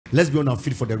Let's be on our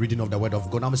feet for the reading of the word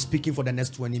of God. I'm speaking for the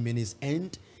next 20 minutes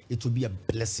and it will be a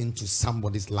blessing to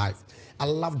somebody's life. I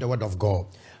love the word of God.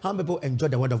 How many people enjoy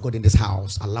the word of God in this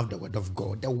house? I love the word of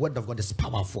God. The word of God is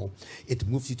powerful. It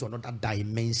moves you to another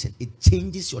dimension. It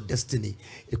changes your destiny.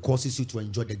 It causes you to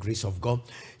enjoy the grace of God.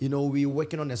 You know, we're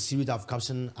working on a series of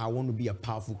caption. I want to be a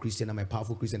powerful Christian. I'm a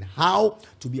powerful Christian. How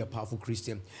to be a powerful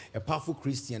Christian? A powerful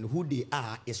Christian, who they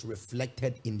are, is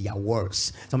reflected in their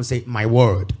words. Someone say, my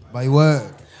word. My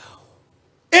word.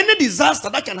 Any disaster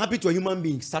that can happen to a human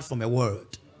being starts from a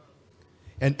word.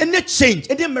 And any change,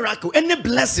 any miracle, any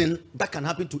blessing that can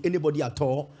happen to anybody at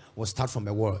all will start from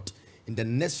a word. In the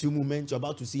next few moments, you're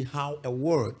about to see how a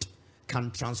word can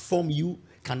transform you,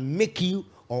 can make you,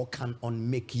 or can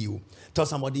unmake you. Tell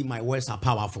somebody, my words are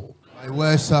powerful. My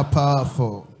words are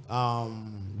powerful.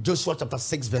 Joshua chapter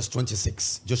 6, verse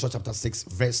 26. Joshua chapter 6,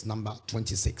 verse number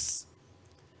 26.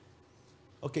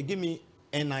 Okay, give me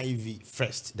NIV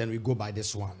first, then we go by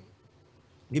this one.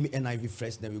 Give me NIV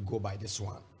first, then we go by this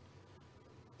one.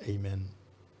 Amen.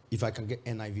 If I can get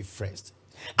NIV first.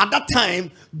 At that time,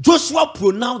 Joshua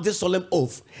pronounced this solemn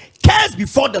oath: curse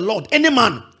before the Lord any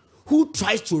man who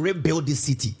tries to rebuild this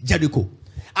city, Jericho.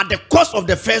 At the cost of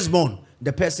the firstborn,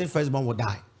 the person firstborn will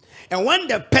die. And when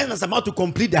the person is about to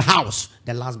complete the house,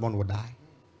 the lastborn will die.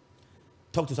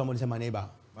 Talk to somebody, say, my neighbor.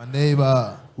 My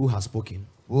neighbor. Who has spoken?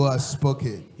 Who has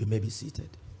spoken? You may be seated.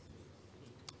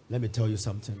 Let me tell you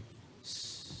something.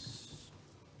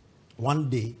 One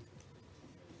day,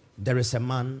 there is a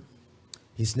man,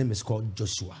 his name is called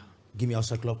Joshua. Give me a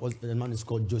circle up. The man is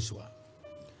called Joshua.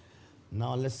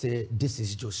 Now let's say this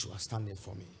is Joshua standing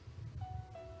for me.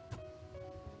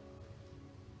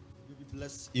 You'll be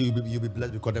blessed. You'll be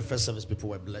blessed because the first service people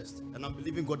were blessed. And I'm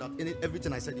believing God that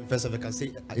everything I said in first service I can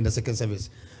say in the second service.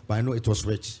 But I know it was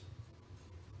rich.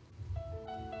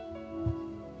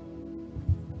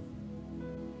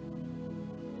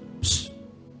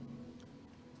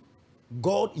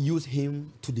 God used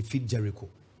him to defeat Jericho.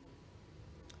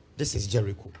 This is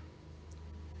Jericho.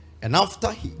 And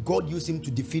after God used him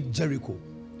to defeat Jericho,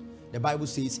 the Bible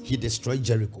says he destroyed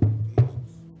Jericho.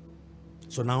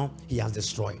 So now he has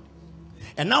destroyed.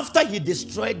 And after he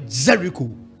destroyed Jericho,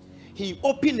 he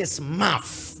opened his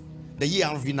mouth, the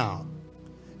ERV now,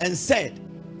 and said,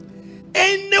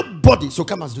 anybody, so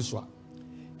come as Joshua,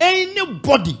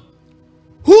 anybody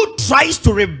who tries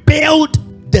to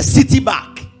rebuild the city back,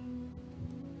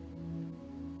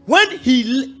 when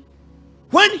he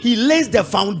lays the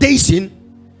foundation,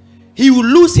 he will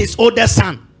lose his older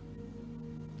son.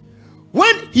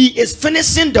 When he is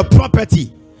finishing the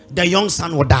property, the young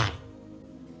son will die.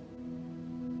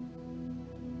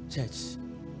 Church,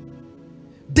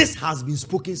 this has been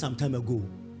spoken some time ago.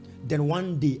 Then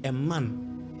one day, a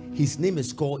man, his name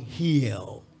is called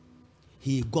Hiel.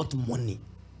 He got money.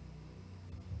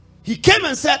 He came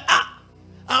and said,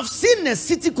 I've seen a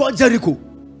city called Jericho.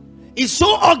 It's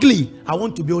so ugly. I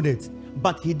want to build it.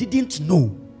 But he didn't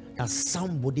know that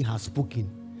somebody has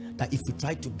spoken that if you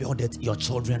try to build it, your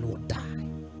children will die.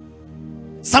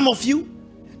 Some of you,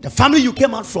 the family you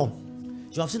came out from,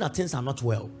 you have seen that things are not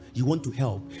well. You want to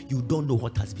help. You don't know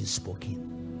what has been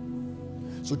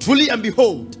spoken. So truly and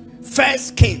behold, 1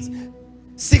 Kings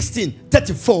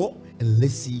 16:34, and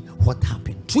let's see what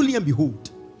happened. Truly and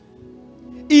behold,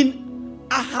 in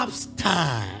Ahab's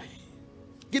time,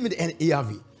 give me the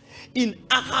ERV. In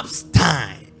Ahab's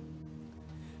time,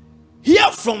 here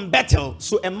from Bethel,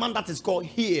 so a man that is called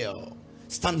Hiel,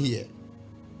 stand here.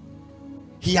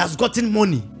 He has gotten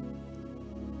money.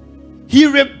 He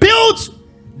rebuilt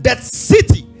that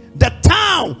city, the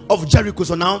town of Jericho.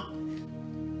 So now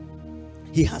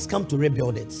he has come to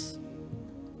rebuild it.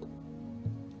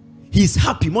 He's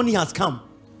happy, money has come.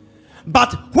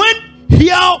 But when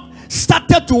Hiel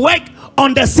started to work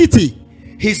on the city,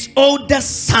 his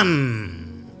oldest son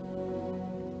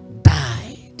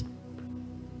died.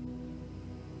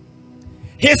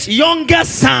 His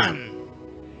youngest son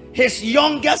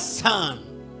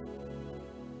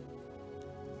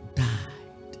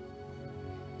died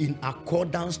in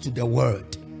accordance to the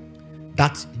word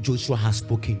that Joshua has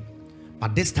spoken.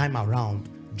 But this time around,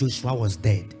 Joshua was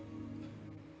dead.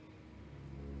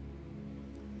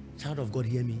 Child of God,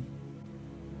 hear me.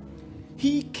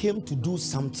 He came to do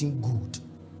something good,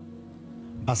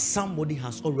 but somebody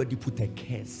has already put a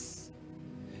curse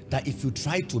that if you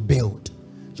try to build,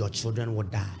 your children will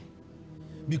die.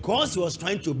 Because he was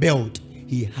trying to build,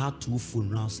 he had 2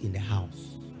 funerals in the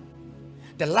house.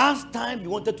 The last time you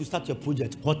wanted to start your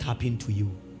project, what happened to you?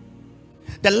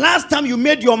 The last time you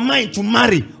made your mind to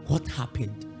marry, what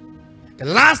happened? The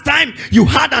last time you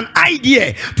had an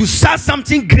idea to start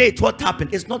something great, what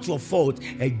happened? It's not your fault.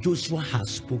 Joshua has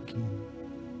spoken.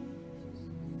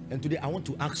 And today I want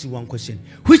to ask you one question.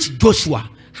 Which Joshua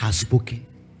has spoken?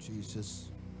 Jesus.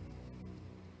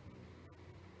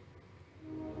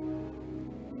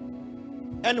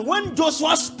 And when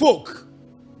Joshua spoke,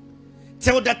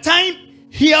 till the time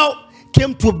Hiel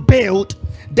came to build,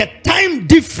 the time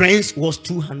difference was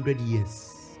 200 years.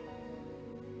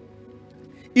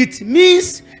 It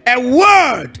means a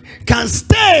word can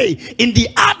stay in the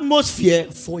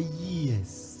atmosphere for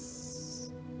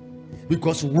years,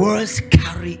 because words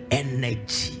carry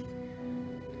energy.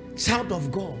 Child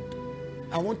of God,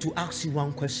 I want to ask you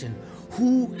one question.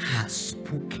 Who has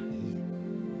spoken?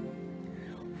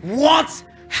 What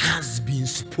has been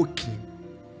spoken?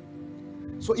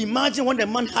 So imagine when the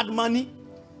man had money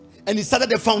and he started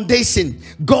the foundation.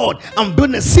 God, I'm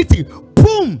building a city.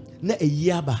 Boom! Na a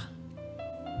yaba.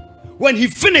 When he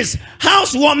finished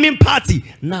housewarming party,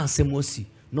 now semosi,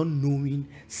 not knowing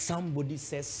somebody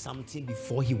says something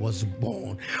before he was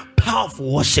born.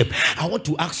 Powerful worship. I want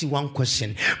to ask you one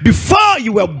question. Before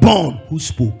you were born, who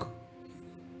spoke?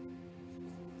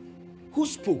 Who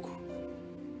spoke?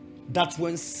 That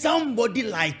when somebody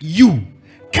like you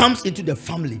comes into the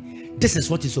family, this is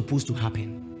what is supposed to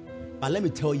happen. But let me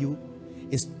tell you,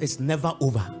 it's never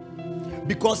over.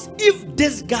 Because if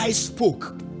this guy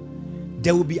spoke,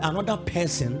 there will be another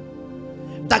person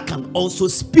that can also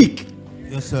speak,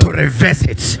 Yes, sir. to reverse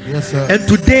it. Yes, sir. And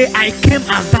today I came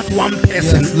as that one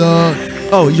person. Yes, Lord.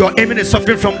 Oh, your amen is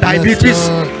suffering from diabetes. Yes,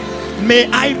 Lord. May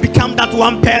I become that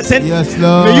one person. Yes,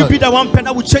 Lord. May you be the one person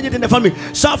that will change it in the family.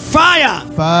 So fire.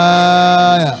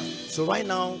 Fire. So right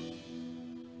now,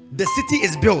 the city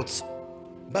is built.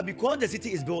 But because the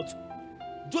city is built,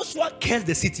 Joshua cursed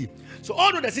the city. So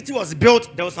although the city was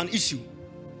built, there was an issue.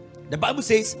 The Bible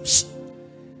says,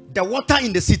 the water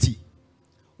in the city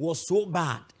was so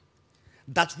bad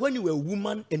that when you were a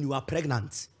woman and you are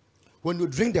pregnant, when you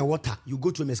drink the water, you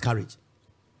go to a miscarriage.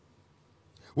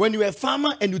 When you are a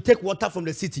farmer and you take water from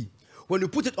the city, when you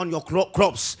put it on your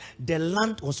crops, the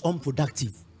land was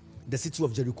unproductive. The city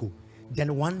of Jericho.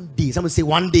 Then one day, someone say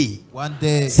one day. One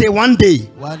day. Say one day.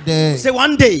 One day. Say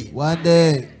one day. One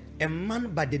day. A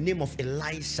man by the name of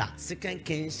Elisha, 2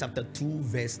 Kings chapter 2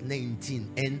 verse 19,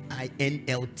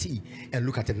 NINLT, and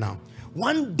look at it now.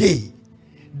 One day,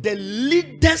 the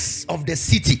leaders of the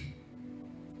city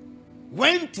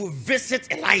went to visit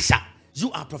Elisha.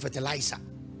 You are Prophet Elisha.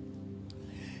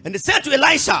 And they said to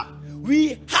Elisha,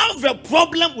 we have a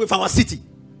problem with our city,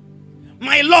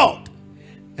 my Lord.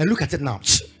 And look at it now.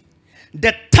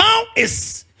 The town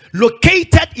is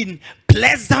located in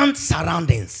pleasant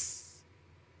surroundings,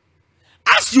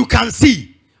 as you can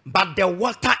see, but the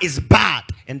water is bad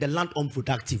and the land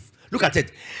unproductive. Look at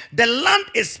it. The land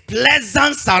is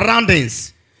pleasant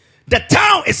surroundings. The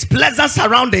town is pleasant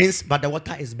surroundings, but the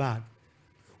water is bad.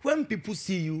 When people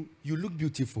see you, you look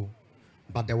beautiful,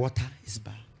 but the water is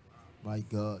bad. My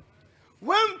God.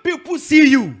 When people see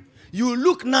you, you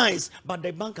look nice, but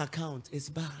the bank account is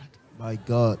bad. My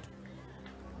God.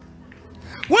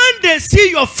 When they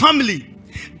see your family,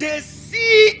 they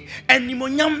see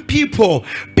animonium people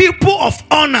of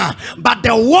honor, but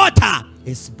the water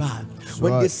is bad.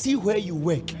 When they see where you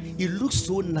work, it looks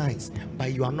so nice,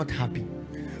 but you are not happy.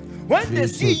 When they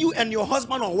see you and your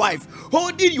husband or wife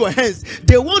holding your hands,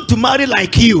 they want to marry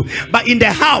like you, but in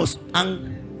the house, and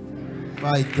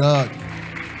my God.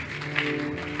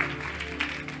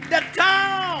 The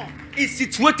town is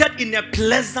situated in a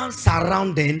pleasant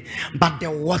surrounding, but the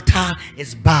water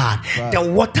is bad. The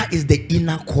water is the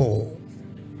inner core.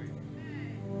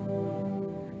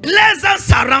 Pleasant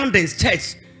surroundings,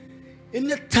 church.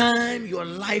 Anytime your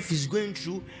life is going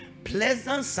through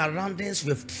pleasant surroundings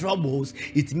with troubles,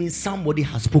 it means somebody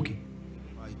has spoken.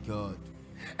 My God.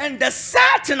 And the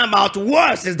sad thing about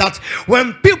words is that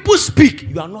when people speak,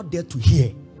 you are not there to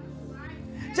hear.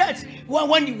 Church,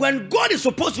 when God is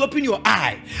supposed to open your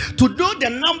eye to know the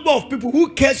number of people who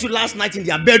cursed you last night in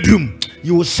their bedroom,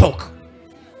 you will shock.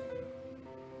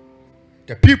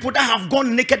 The people that have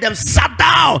gone naked and sat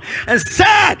down and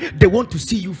said they want to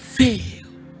see you fail.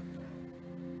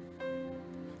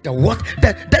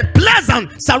 The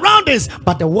pleasant surroundings,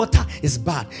 but the water is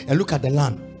bad. And look at the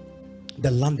land.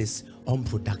 The land is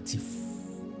unproductive.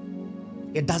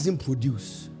 It doesn't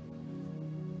produce.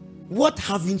 What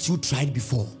haven't you tried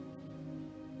before?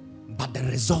 But the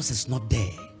resource is not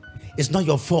there. It's not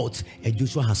your fault. And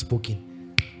Joshua has spoken.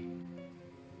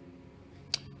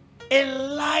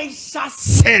 Elisha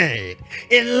said,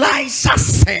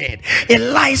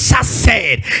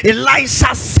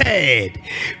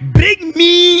 bring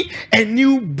me a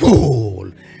new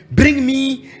bowl. Bring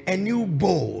me a new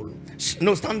bowl.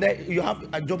 No, stand there. You have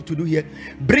a job to do here.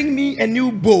 Bring me a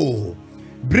new bowl.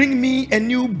 Bring me a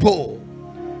new bowl.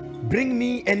 Bring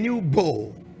me a new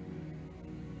bow.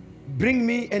 Bring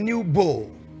me a new bow.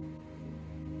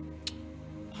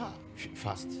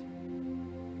 Fast.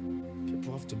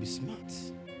 People have to be smart.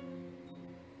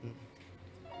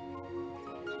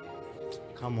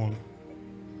 Come on.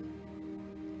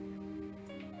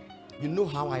 You know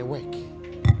how I work.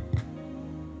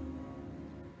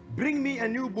 Bring me a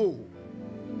new bow.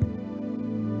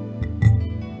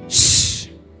 Shh.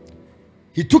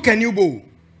 He took a new bow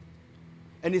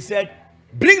and he said,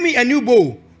 bring me a new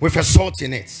bow with a salt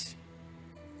in it.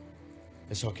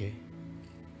 It's okay.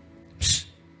 Shh.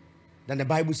 Then the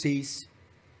Bible says,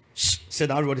 shh. Sit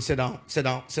down, everybody, sit down, sit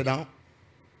down, sit down.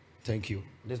 Thank you.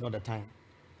 This is not the time.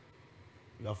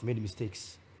 You have made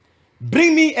mistakes.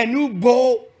 Bring me a new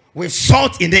bowl with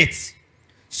salt in it.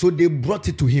 So they brought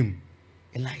it to him.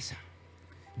 Elisha.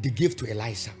 They gave to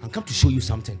Elisha. I'm come to show you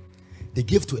something. They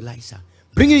gave to Elisha.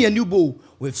 Bring me a new bowl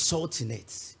with salt in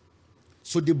it.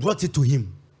 So they brought it to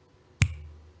him.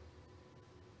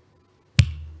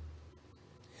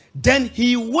 Then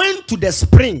he went to the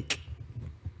spring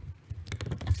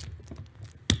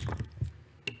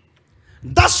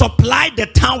that supplied the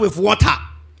town with water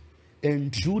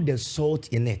and threw the salt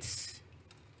in it.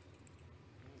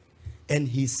 And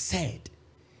he said,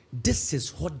 this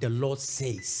is what the Lord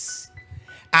says.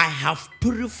 I have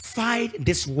purified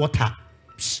this water.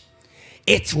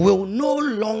 It will no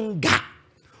longer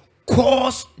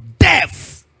cause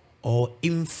death or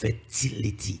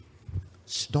infertility.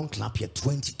 Don't clap here.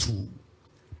 22.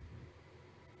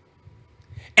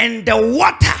 And the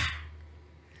water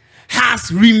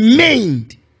has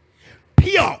remained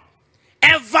pure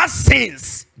ever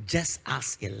since, just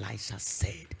as Elisha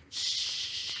said.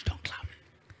 Shh, don't clap.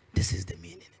 This is the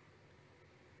meaning.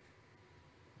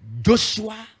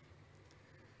 Joshua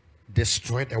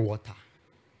destroyed the water.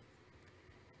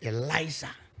 Elisha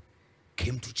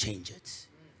came to change it.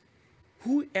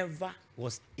 Whoever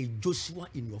was a Joshua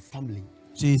in your family,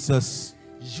 Jesus.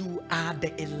 You are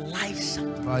the Elisha.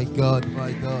 My God,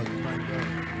 my God, my God.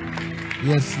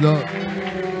 Yes, Lord.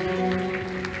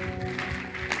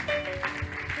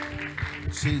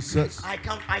 Jesus. I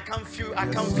can feel. I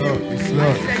Yes, can Lord. feel. Yes, Lord. I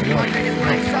said you are the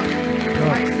Elisha. I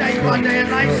said you are the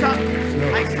Elisha. I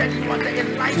said you are the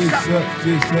Elisha. Jesus,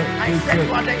 Jesus, I said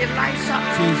you are the Elisha.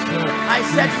 Jesus. I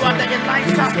said you are the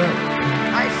Elisha. Jesus.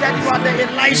 I said you are the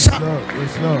Elisha.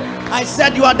 Yes, Lord. I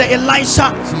said you are the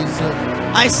Elisha. Jesus.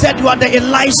 I said you are the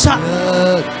Elisha.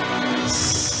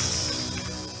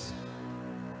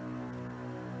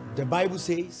 The Bible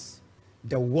says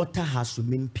the water has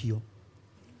remained pure.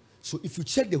 So if you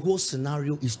check the whole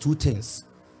scenario, is two things.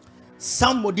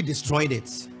 Somebody destroyed it.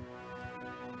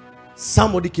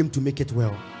 Somebody came to make it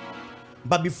well.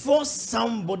 But before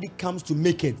somebody comes to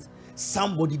make it,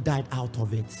 somebody died out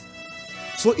of it.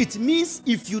 So it means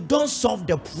if you don't solve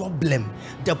the problem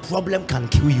can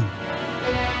kill you.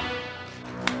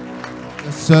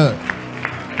 Yes, sir.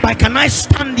 But can I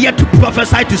stand here to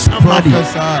prophesy to somebody?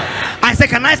 Prophesy. I said,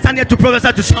 can I stand here to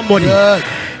prophesy to somebody? Yes.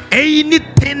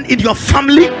 Anything in your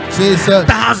family Jesus. that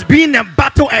has been a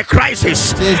battle, a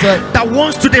crisis, Jesus. that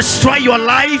wants to destroy your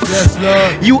life, Yes,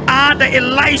 Lord. you are the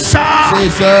Elisha.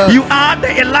 Jesus. You are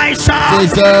the Elisha.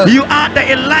 Jesus. You are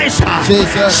the Elisha.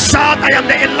 Jesus. Shout, I am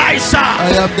the Elisha.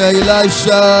 I am the Sit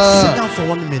Elisha. down for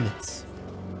 1 minute.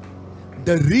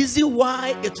 The reason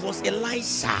why it was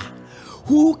Elisha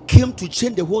who came to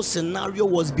change the whole scenario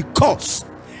was because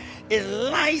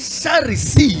Elisha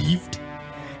received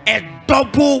a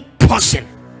double portion.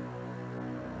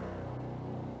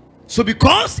 So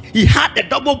because he had the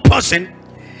double portion,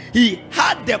 he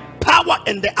had the power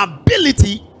and the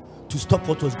ability to stop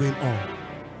what was going on.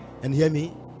 And hear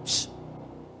me? Shh.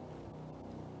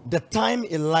 The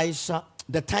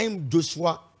time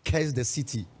Joshua cursed the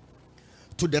city,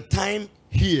 to the time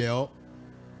here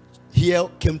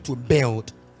came to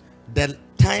build, the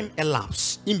time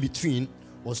elapsed in between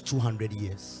was 200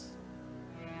 years.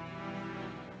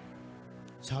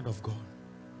 Child of God,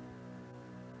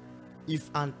 if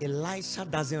an Elisha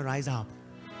doesn't rise up,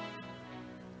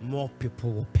 more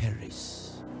people will perish.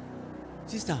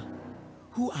 Sister,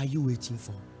 who are you waiting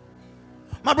for?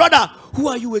 My brother, who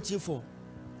are you waiting for?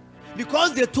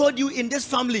 Because they told you in this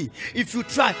family, if you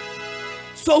try.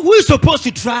 So who is supposed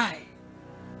to try?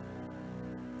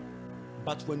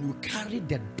 But when you carry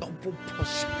the double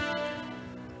portion,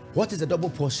 what is the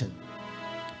double portion?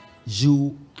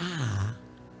 You are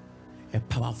a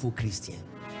powerful Christian.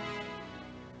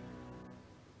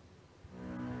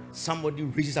 Somebody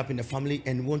reaches up in the family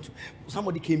and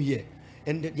somebody came here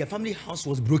and their family house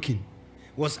was broken,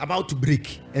 was about to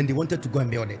break, and they wanted to go and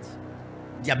build it.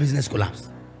 Their business collapsed.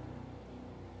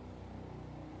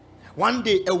 One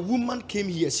day, a woman came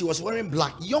here. She was wearing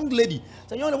black. Young lady.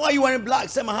 I said, why are you wearing black? She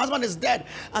said, my husband is dead.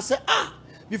 I said,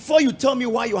 before you tell me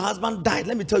why your husband died,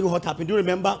 let me tell you what happened. Do you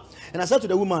remember? And I said to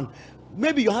the woman,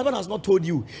 maybe your husband has not told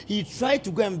you. He tried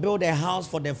to go and build a house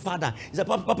for the father. He said,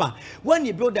 Papa, when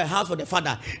he built the house for the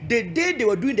father, the day they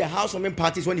were doing the housewarming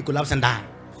parties, when he collapsed and died.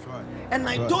 And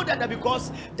I told her that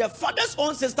because the father's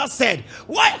own sister said,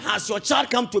 why has your child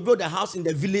come to build a house in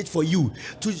the village for you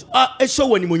to show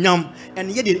when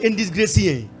and yet in disgrace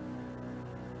here?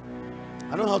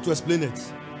 I don't know how to explain it.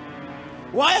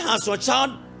 Why has your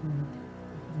child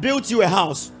built you a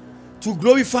house to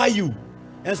glorify you,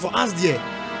 and for us there,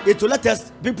 it to let us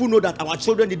people know that our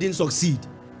children didn't succeed?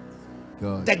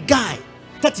 God. The guy,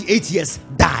 38 years,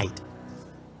 died.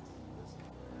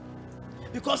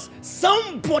 Because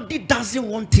somebody doesn't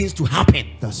want things to happen.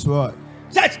 That's right.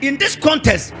 Church, in this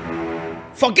context,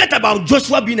 forget about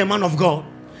Joshua being a man of God.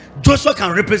 Joshua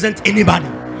can represent anybody.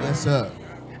 Yes, sir.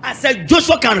 I said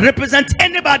Joshua can represent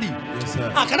anybody. Yes,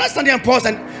 sir. Can I stand there and pause?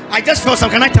 And I just felt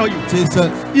some. Can I tell you? Jesus.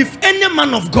 If any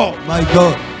man of God, My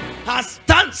God. has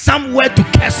stand somewhere to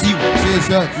curse you,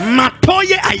 Jesus.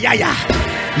 Matoye ayaya,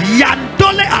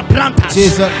 Yandole abrantas,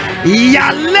 Jesus.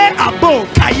 Yale abo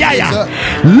kayaya,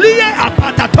 Lie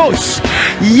apatatos,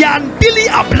 Yandili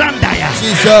abrandaya,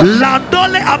 Jesus.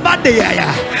 Landole abadeyaya,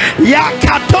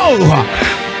 Yakato,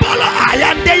 Polo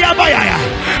ayandeya bayaya,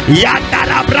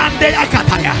 Yandala brandeya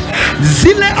kataya,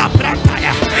 Zile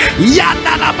abrantaya,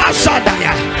 Yandala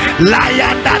basadaya, La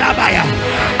yandala baya.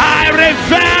 I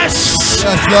reverse.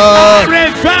 Yes, Lord. I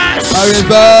reverse. I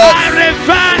reverse. I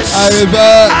reverse. I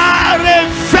reverse. I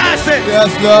reverse it. Yes,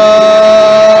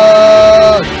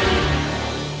 Lord.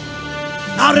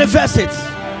 I reverse it.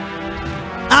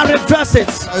 I reverse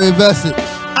it. I reverse it.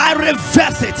 I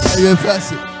reverse it. I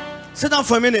reverse it. Sit down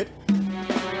for a minute.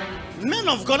 Men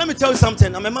of God, let me tell you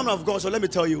something. I'm a man of God, so let me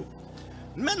tell you.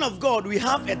 Men of God, we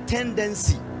have a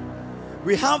tendency.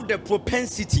 We have the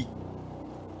propensity.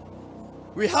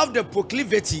 We have the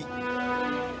proclivity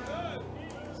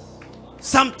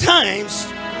sometimes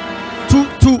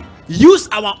to use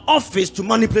our office to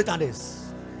manipulate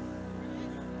others.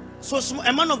 So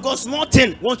a man of God, small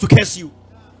thing, wants to curse you.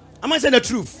 Am I saying the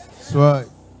truth? That's right.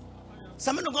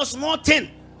 Some men of God, small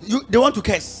thing, they want to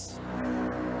curse.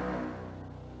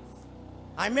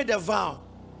 I made a vow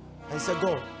and said,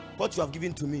 God, what you have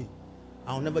given to me,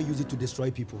 I'll never use it to destroy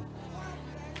people,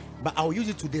 but I'll use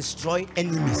it to destroy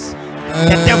enemies.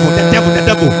 The devil,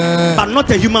 but not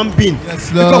a human being. Yes,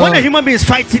 because when a human being is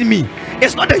fighting me,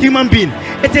 it's not a human being,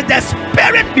 it is the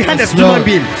spirit behind the human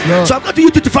being. So I've got to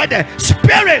use it to fight the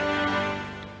spirit.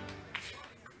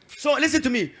 So listen to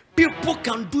me. People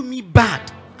can do me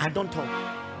bad. I don't talk.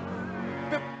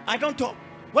 I don't talk.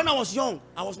 When I was young,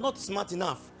 I was not smart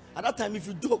enough. At that time, if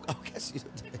you joke, I'll curse you.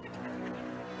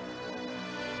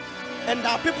 And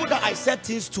there are people that I said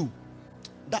things to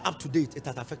that up to date, it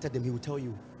has affected them. He will tell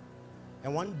you.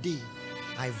 And one day,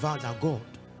 I vowed that God,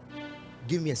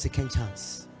 give me a second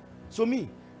chance. So me,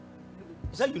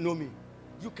 say you know me,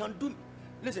 you can do.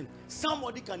 Listen,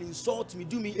 somebody can insult me,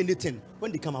 do me anything.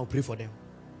 When they come, I'll pray for them.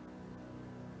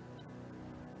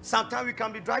 Sometimes we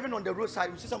can be driving on the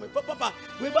roadside. We see somebody, Papa,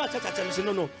 we about church. We say,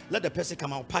 no, let the person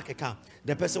come. I'll park a car.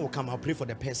 The person will come. I'll pray for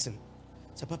the person.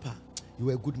 Say, Papa,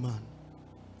 you are a good man.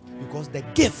 Because the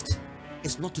gift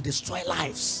is not to destroy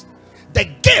lives. The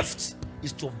gift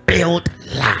is to build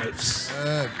lives.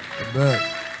 Amen.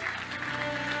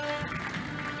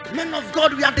 Men of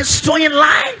God, we are destroying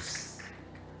lives.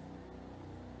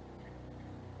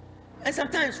 And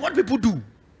sometimes what people do,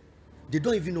 they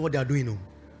don't even know what they are doing.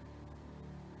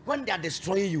 When they are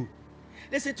destroying you,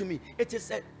 listen to me. It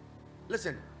is a,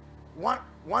 listen,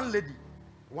 one lady.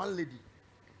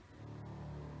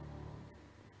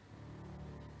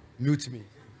 Mute me.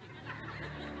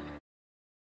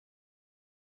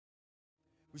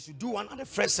 We should do one at the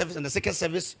first service and the second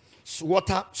service.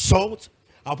 Water, salt.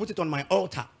 I'll put it on my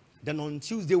altar. Then on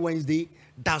Tuesday, Wednesday,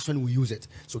 that's when we use it.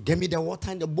 So get me the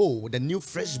water in the bowl, the new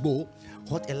fresh bowl.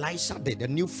 What Elisha did, the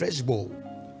new fresh bowl.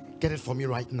 Get it for me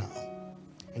right now.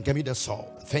 And give me the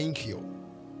salt. Thank you.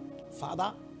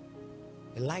 Father,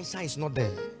 Elisha is not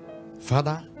there.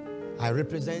 Father, I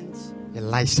represent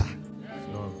Elisha.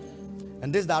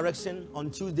 And this direction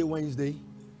on Tuesday, Wednesday,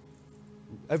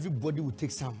 everybody will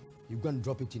take some. You're going to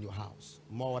drop it in your house.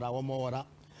 More water, one more water.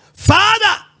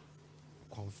 Father,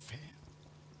 confirm.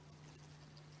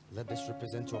 Let this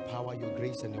represent your power, your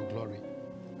grace, and your glory.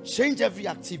 Change every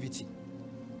activity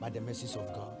by the mercies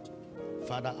of God.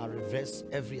 Father, I reverse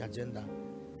every agenda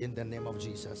in the name of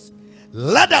Jesus.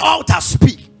 Let the altar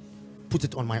speak. Put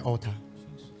it on my altar.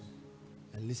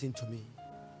 And listen to me.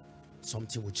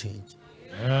 Something will change.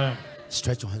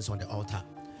 Stretch your hands on the altar.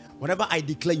 Whatever I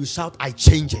declare, you shout, I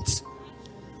change it.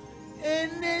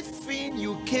 Anything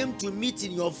you came to meet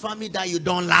in your family that you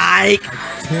don't like,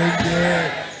 Change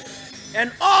it.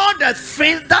 and all the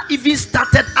things that even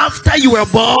started after you were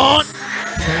born.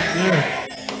 Change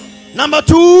it. Number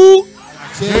 2.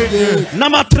 Change it.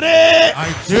 Number 3.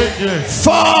 I change it.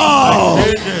 4. I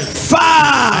change it.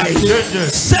 5. change it.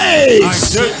 6. I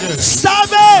change it.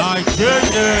 7. I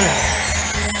change it.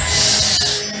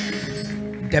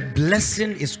 The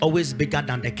blessing is always bigger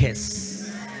than the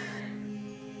curse.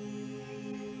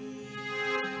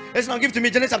 Let's now give to me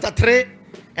Genesis chapter 3,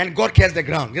 and God cursed the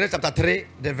ground. Genesis chapter 3,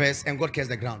 the verse, and God cursed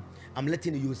the ground. I'm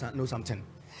letting you know something.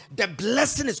 The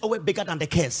blessing is always bigger than the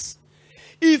curse.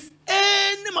 If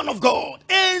any man of God,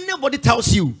 anybody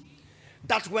tells you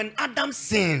that when Adam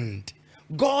sinned,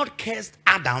 God cursed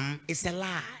Adam, it's a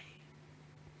lie.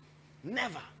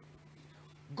 Never.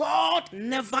 God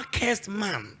never cursed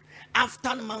man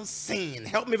after man sinned.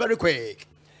 Help me very quick.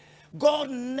 God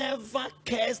never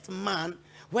cursed man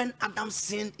when Adam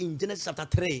sinned in Genesis chapter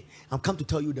 3. I'm come to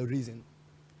tell you the reason.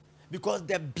 Because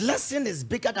the blessing is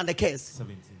bigger than the curse.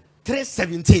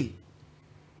 3:17.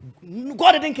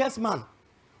 God didn't curse man.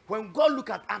 When God looked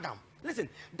at Adam, listen,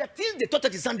 the things they taught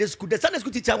at the Sunday school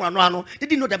teacher, they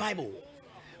didn't know the Bible.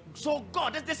 So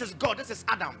God, this is God, this is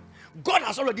Adam. God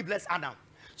has already blessed Adam.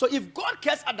 So if God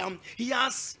cursed Adam, he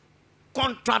has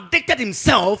contradicted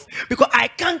himself, because I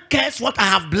can't curse what I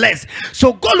have blessed.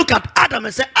 So God look at Adam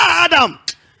and say, Adam,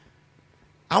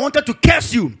 I wanted to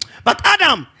curse you, but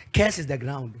Adam, curse is the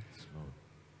ground.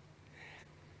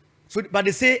 So, but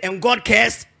they say, and God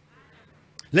cursed.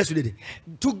 Let's read it.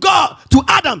 To God, to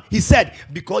Adam, he said,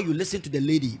 because you listened to the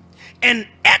lady and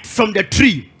ate from the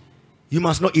tree, you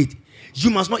must not eat. You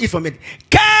must not eat from it.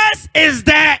 Curse is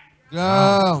the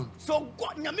ground. So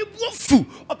God,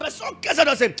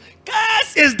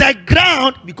 curse is the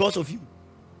ground because of you.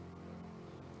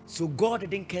 So God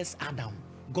didn't curse Adam.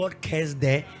 God cursed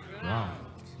the ground.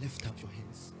 Lift up your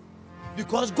hands.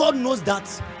 Because God knows that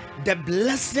the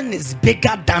blessing is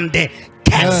bigger than the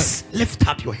curse. Lift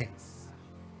up your hands.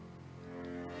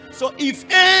 So if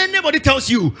anybody tells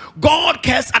you God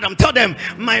cursed Adam, tell them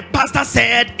my pastor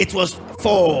said it was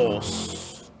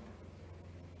false.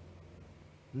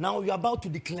 Now you're about to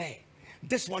declare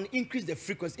this one, increase the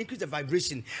frequency, increase the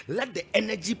vibration. Let the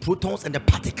energy, protons and the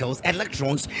particles,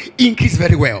 electrons increase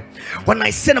very well. When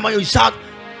I say about you shout,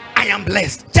 I am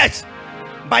blessed. Church,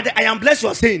 by the I am blessed, you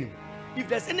are saying, if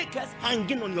there's any curse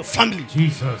hanging on your family,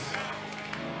 Jesus,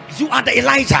 you are the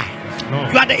Elijah. yes,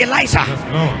 You are the Elijah.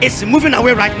 Yes, it's moving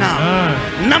away right now.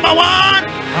 Number 1,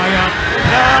 I am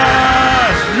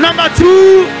blessed. Number 2,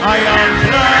 I am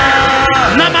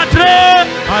blessed. Number 3,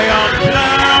 I am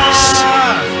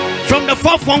blessed. from the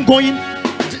 4th one going,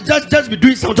 just be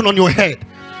doing something on your head.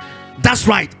 That's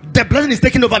right. The blessing is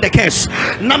taking over the curse.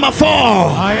 Number 4,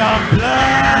 I am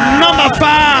blessed. Number 5,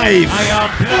 I am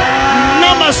blessed.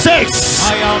 Number 6,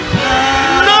 I am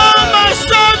blessed. Number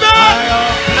 7. I am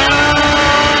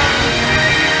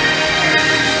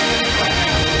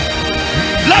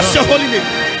blessed. Bless your holy name.